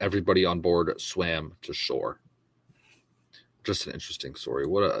 Everybody on board swam to shore. Just an interesting story.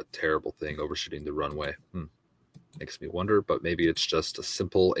 What a terrible thing, overshooting the runway. Makes me wonder, but maybe it's just a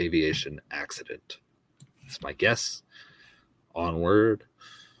simple aviation accident. That's my guess. Onward.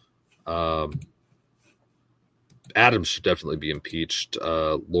 Adams should definitely be impeached.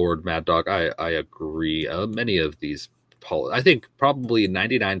 Lord Mad Dog, I agree. Many of these, I think probably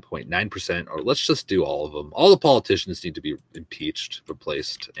 99.9%, or let's just do all of them. All the politicians need to be impeached,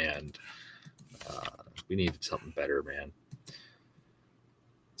 replaced, and we need something better, man.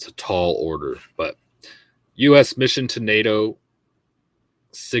 It's a tall order, but U.S. mission to NATO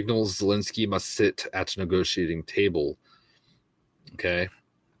signals Zelensky must sit at negotiating table. Okay.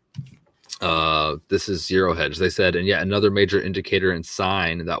 This is Zero Hedge. They said, and yet another major indicator and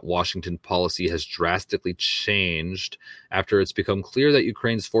sign that Washington policy has drastically changed after it's become clear that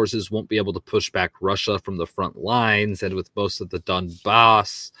Ukraine's forces won't be able to push back Russia from the front lines, and with most of the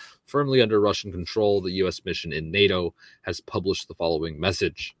Donbass firmly under Russian control, the U.S. mission in NATO has published the following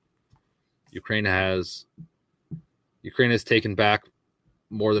message. Ukraine has taken back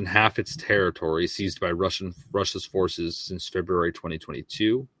more than half its territory seized by Russia's forces since February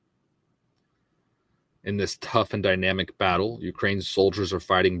 2022. In this tough and dynamic battle, Ukraine's soldiers are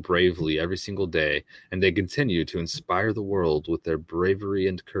fighting bravely every single day, and they continue to inspire the world with their bravery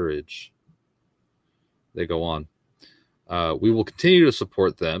and courage. They go on. We will continue to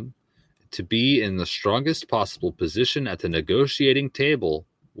support them to be in the strongest possible position at the negotiating table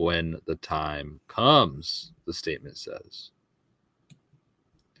when the time comes, the statement says.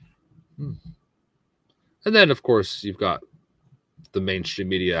 And then, of course, you've got the mainstream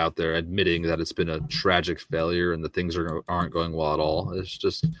media out there admitting that it's been a tragic failure and that things aren't going well at all. It's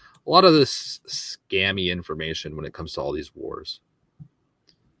just a lot of this scammy information when it comes to all these wars.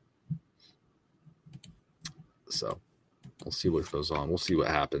 So we'll see what goes on. We'll see what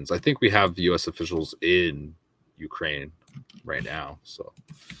happens. I think we have U.S. officials in Ukraine right now, so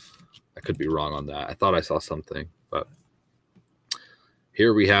I could be wrong on that. I thought I saw something, but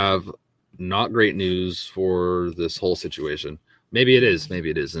here we have not great news for this whole situation. Maybe it is, maybe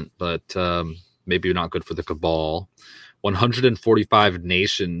it isn't, but maybe not good for the cabal. 145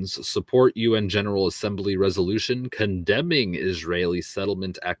 nations support UN General Assembly resolution condemning Israeli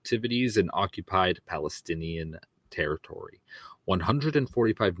settlement activities in occupied Palestinian territory.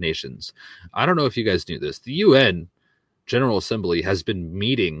 145 nations. I don't know if you guys knew this. The UN General Assembly has been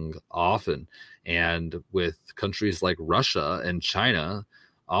meeting often, and with countries like Russia and China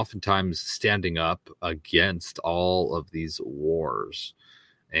oftentimes standing up against all of these wars.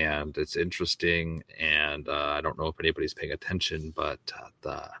 And it's interesting, and I don't know if anybody's paying attention, but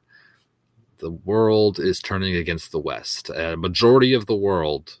the world is turning against the West. A majority of the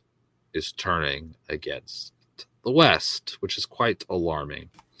world is turning against the West, which is quite alarming.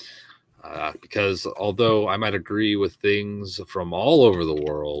 Because although I might agree with things from all over the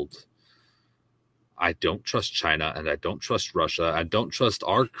world, I don't trust China and I don't trust Russia. I don't trust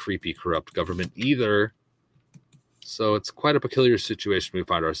our creepy, corrupt government either. So it's quite a peculiar situation we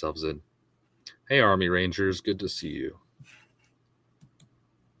find ourselves in. Hey, Army Rangers, good to see you.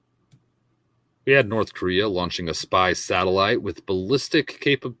 We had North Korea launching a spy satellite with ballistic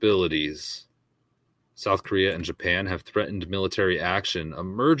capabilities. South Korea and Japan have threatened military action.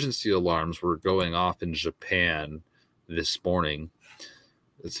 Emergency alarms were going off in Japan this morning.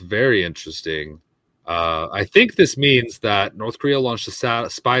 It's very interesting. I think this means that North Korea launched a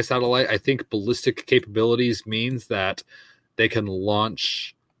spy satellite. I think ballistic capabilities means that they can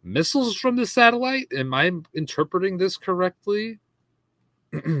launch missiles from the satellite. Am I interpreting this correctly?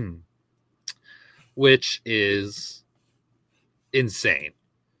 Which is insane.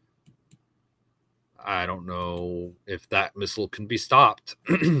 I don't know if that missile can be stopped.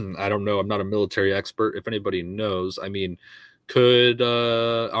 I don't know. I'm not a military expert. If anybody knows, I mean,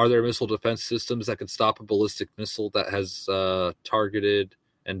 are there missile defense systems that could stop a ballistic missile that has targeted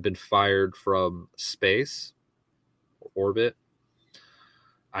and been fired from space or orbit?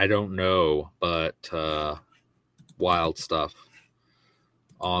 I don't know, but wild stuff.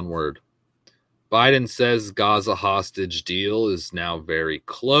 Onward. Biden says Gaza hostage deal is now very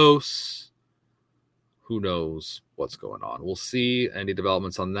close. Who knows what's going on? We'll see any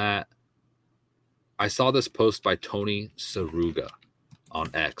developments on that. I saw this post by Tony Saruga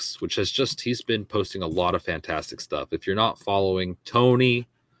on X, which he's been posting a lot of fantastic stuff. If you're not following Tony,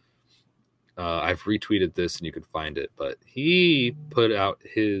 I've retweeted this and you can find it, but he put out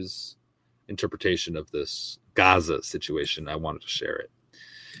his interpretation of this Gaza situation. I wanted to share it.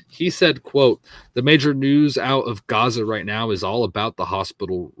 He said, quote, "The major news out of Gaza right now is all about the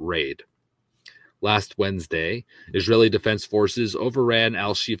hospital raid. Last Wednesday, Israeli Defense Forces overran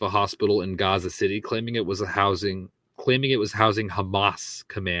Al-Shifa Hospital in Gaza City, claiming it was housing Hamas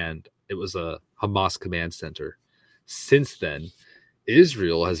command. It was a Hamas command center. Since then,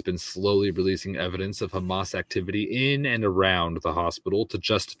 Israel has been slowly releasing evidence of Hamas activity in and around the hospital to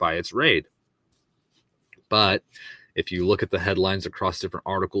justify its raid. But if you look at the headlines across different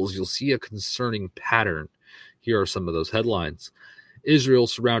articles, you'll see a concerning pattern. Here are some of those headlines. Israel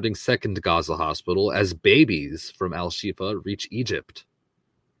surrounding second Gaza hospital as babies from Al-Shifa reach Egypt.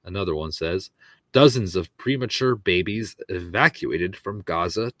 Another one says, dozens of premature babies evacuated from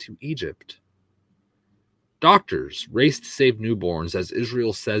Gaza to Egypt. Doctors race to save newborns as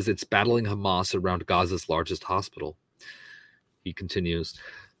Israel says it's battling Hamas around Gaza's largest hospital. He continues,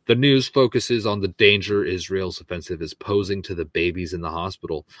 the news focuses on the danger Israel's offensive is posing to the babies in the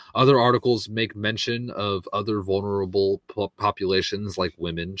hospital. Other articles make mention of other vulnerable populations like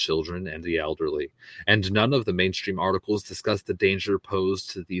women, children, and the elderly. And none of the mainstream articles discuss the danger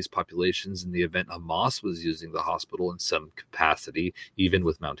posed to these populations in the event Hamas was using the hospital in some capacity, even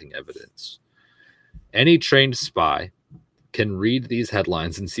with mounting evidence. Any trained spy can read these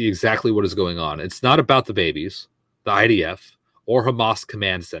headlines and see exactly what is going on. It's not about the babies, the IDF, or Hamas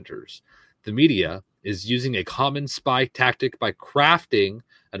command centers. The media is using a common spy tactic by crafting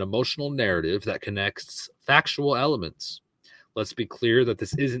an emotional narrative that connects factual elements. Let's be clear that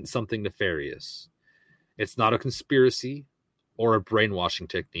this isn't something nefarious. It's not a conspiracy or a brainwashing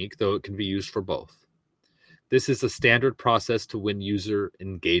technique, though it can be used for both. This is a standard process to win user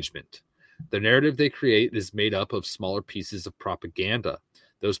engagement. The narrative they create is made up of smaller pieces of propaganda.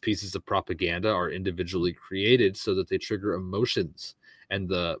 Those pieces of propaganda are individually created so that they trigger emotions and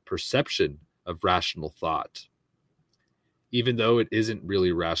the perception of rational thought. Even though it isn't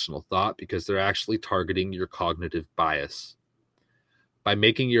really rational thought, because they're actually targeting your cognitive bias. By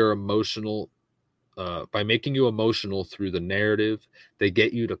making you emotional through the narrative, they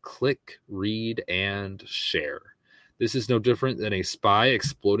get you to click, read, and share. This is no different than a spy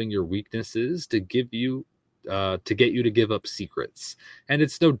exploiting your weaknesses to get you to give up secrets. And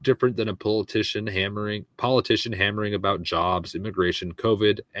it's no different than a politician hammering about jobs, immigration,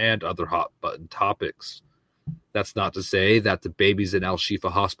 COVID, and other hot button topics. That's not to say that the babies in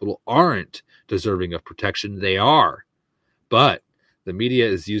Al-Shifa Hospital aren't deserving of protection. They are. But the media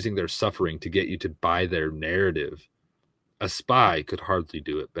is using their suffering to get you to buy their narrative. A spy could hardly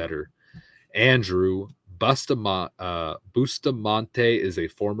do it better. Andrew Bustamante is a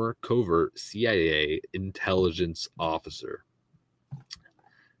former covert CIA intelligence officer.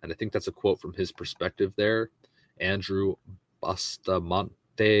 And I think that's a quote from his perspective there. Andrew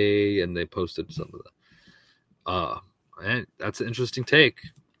Bustamante, and they posted some of that. And that's an interesting take.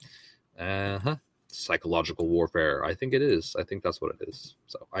 Uh-huh. Psychological warfare. I think it is. I think that's what it is.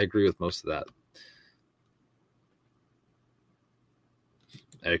 So I agree with most of that.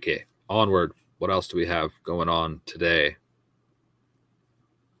 Okay, onward. What else do we have going on today?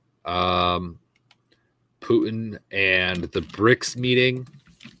 Putin and the BRICS meeting.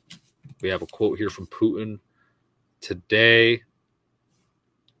 We have a quote here from Putin today.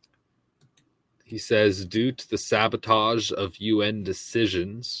 He says, due to the sabotage of UN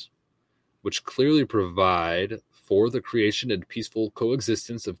decisions, which clearly provide for the creation and peaceful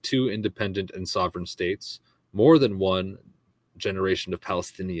coexistence of two independent and sovereign states, more than one generation of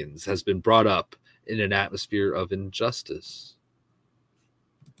Palestinians has been brought up in an atmosphere of injustice.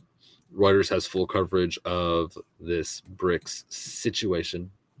 Reuters has full coverage of this BRICS situation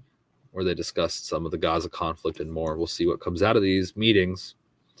where they discussed some of the Gaza conflict and more. We'll see what comes out of these meetings.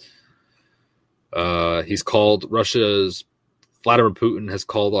 Russia's Vladimir Putin has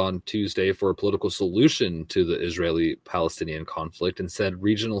called on Tuesday for a political solution to the Israeli-Palestinian conflict and said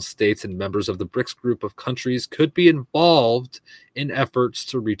regional states and members of the BRICS group of countries could be involved in efforts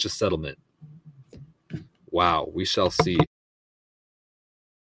to reach a settlement. Wow, we shall see.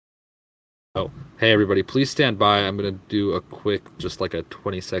 Oh, hey everybody, please stand by. I'm going to do a quick, just like a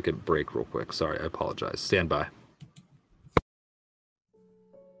 20-second break real quick. Sorry, I apologize. Stand by.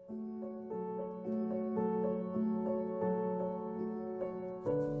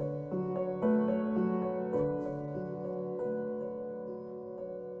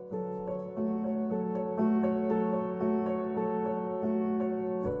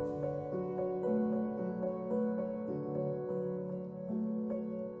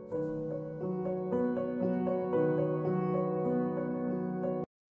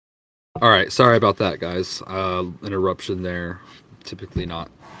 All right, sorry about that, guys. Interruption there. Typically not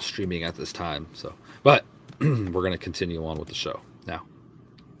streaming at this time, but we're going to continue on with the show now.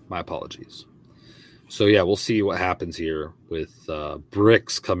 My apologies. So yeah, we'll see what happens here with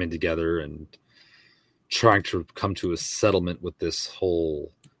BRICS coming together and trying to come to a settlement with this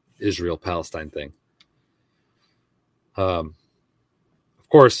whole Israel-Palestine thing. Of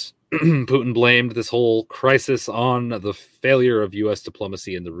course, Putin blamed this whole crisis on the failure of U.S.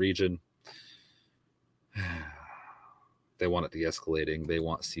 diplomacy in the region. They want it de-escalating. They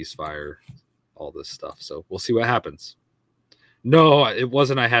want ceasefire, all this stuff. So we'll see what happens. No, it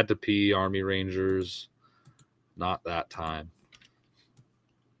wasn't I had to pee, Army Rangers. Not that time.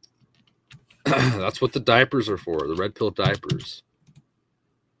 That's what the diapers are for, the red pill diapers.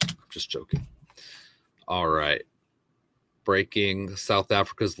 I'm just joking. All right. Breaking, South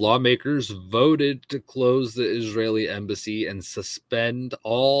Africa's lawmakers voted to close the Israeli embassy and suspend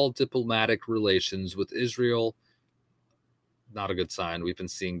all diplomatic relations with Israel. Not a good sign. We've been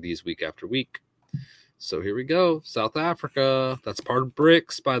seeing these week after week. So here we go. South Africa. That's part of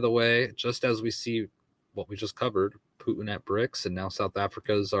BRICS, by the way. Just as we see what we just covered, Putin at BRICS, and now South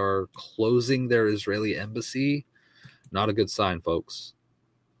Africa's are closing their Israeli embassy. Not a good sign, folks.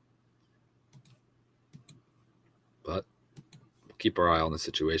 But keep our eye on the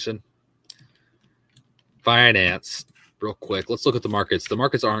situation. Finance, real quick. Let's look at the markets. The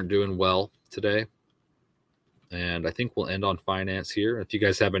markets aren't doing well today. And I think we'll end on finance here. If you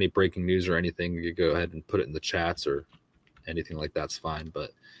guys have any breaking news or anything, you go ahead and put it in the chats or anything like that's fine.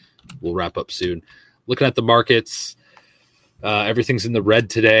 But we'll wrap up soon. Looking at the markets, everything's in the red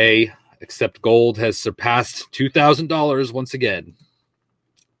today, except gold has surpassed $2,000 once again,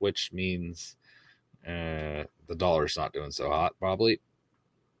 which means the dollar's not doing so hot, probably.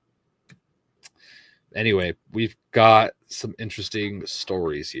 Anyway, we've got some interesting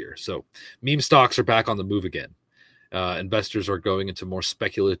stories here. So meme stocks are back on the move again. Investors are going into more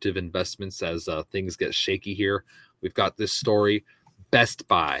speculative investments as things get shaky here. We've got this story, Best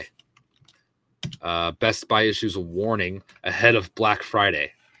Buy. Best Buy issues a warning ahead of Black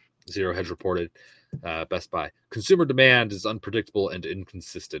Friday. Zero Hedge reported. Best Buy. Consumer demand is unpredictable and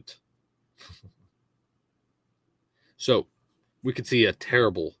inconsistent. So we could see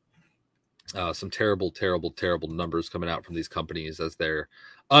some terrible numbers coming out from these companies as they're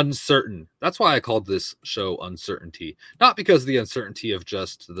uncertain. That's why I called this show Uncertainty. Not because of the uncertainty of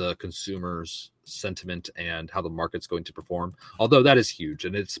just the consumer's sentiment and how the market's going to perform, although that is huge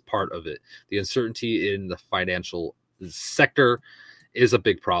and it's part of it. The uncertainty in the financial sector is a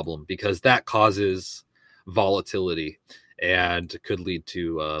big problem because that causes volatility and could lead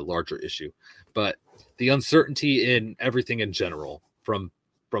to a larger issue. But the uncertainty in everything in general, from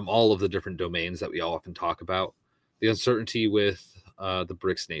all of the different domains that we often talk about, the uncertainty with the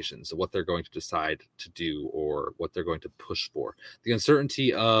BRICS nations, what they're going to decide to do or what they're going to push for, the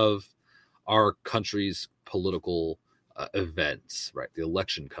uncertainty of our country's political events, right? The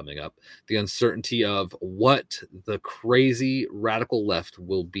election coming up, the uncertainty of what the crazy radical left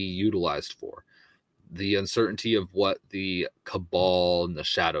will be utilized for, the uncertainty of what the cabal in the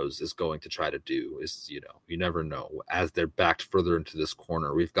shadows is going to try to do is, you never know. As they're backed further into this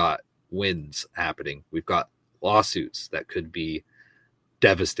corner, we've got wins happening. We've got lawsuits that could be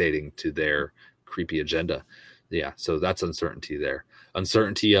devastating to their creepy agenda. Yeah, so that's uncertainty there.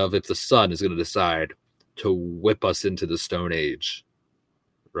 Uncertainty of if the sun is going to decide to whip us into the Stone Age,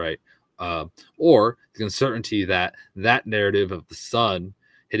 right? Or the uncertainty that narrative of the sun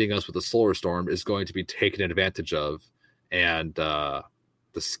hitting us with a solar storm is going to be taken advantage of and the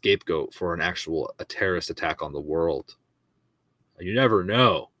scapegoat for a terrorist attack on the world. You never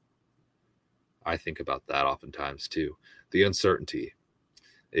know. I think about that oftentimes too. The uncertainty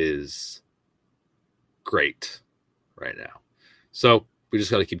is great right now. So we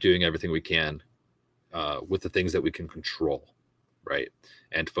just got to keep doing everything we can with the things that we can control, right?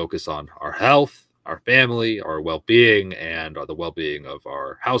 And focus on our health, our family, our well-being, and the well-being of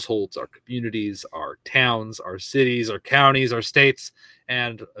our households, our communities, our towns, our cities, our counties, our states,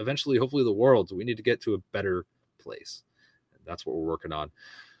 and eventually, hopefully, the world. So we need to get to a better place. And that's what we're working on.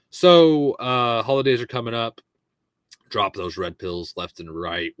 So holidays are coming up. Drop those red pills left and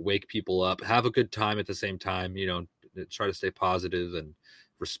right. Wake people up. Have a good time at the same time. Try to stay positive and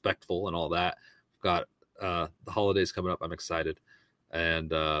respectful and all that. We've got the holidays coming up. I'm excited.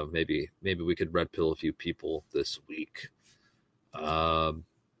 And maybe we could red pill a few people this week.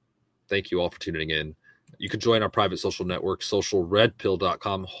 Thank you all for tuning in. You can join our private social network,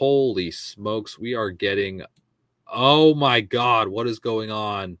 socialredpill.com. Holy smokes, we are getting, oh my God, what is going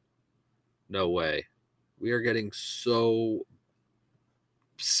on? No way. We are getting so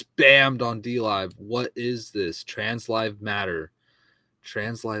spammed on DLive. What is this? TransLive Matter.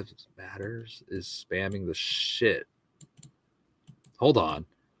 TransLive Matters is spamming the shit. Hold on.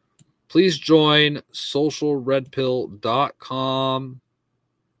 Please join socialredpill.com.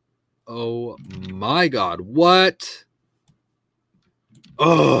 Oh my God. What?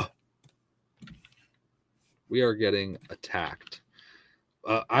 Ugh. We are getting attacked.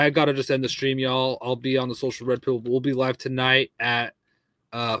 I got to just end the stream, y'all. I'll be on the Social Red Pill. We'll be live tonight at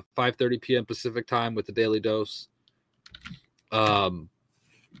 5:30 p.m. Pacific time with the Daily Dose.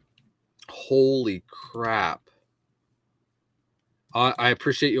 Holy crap. I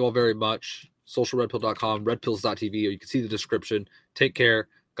appreciate you all very much. Socialredpill.com, redpills.tv, or you can see the description. Take care.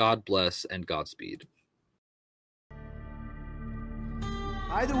 God bless and Godspeed.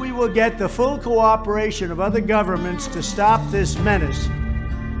 Either we will get the full cooperation of other governments to stop this menace,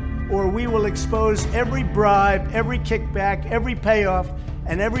 or we will expose every bribe, every kickback, every payoff,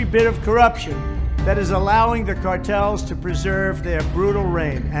 and every bit of corruption that is allowing the cartels to preserve their brutal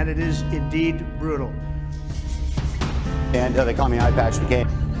reign. And it is indeed brutal. And they call me Eye Patch the King.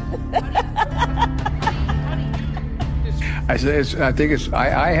 I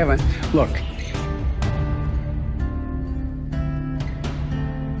haven't, look.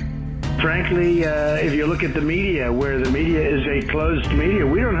 Frankly, if you look at the media, where the media is a closed media,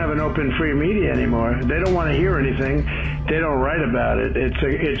 we don't have an open, free media anymore. They don't want to hear anything. They don't write about it.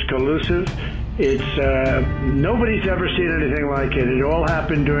 It's collusive. Nobody's ever seen anything like it. It all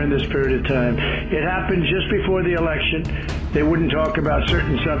happened during this period of time. It happened just before the election. They wouldn't talk about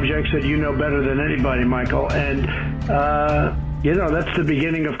certain subjects that you know better than anybody, Michael. And, that's the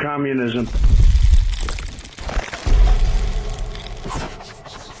beginning of communism.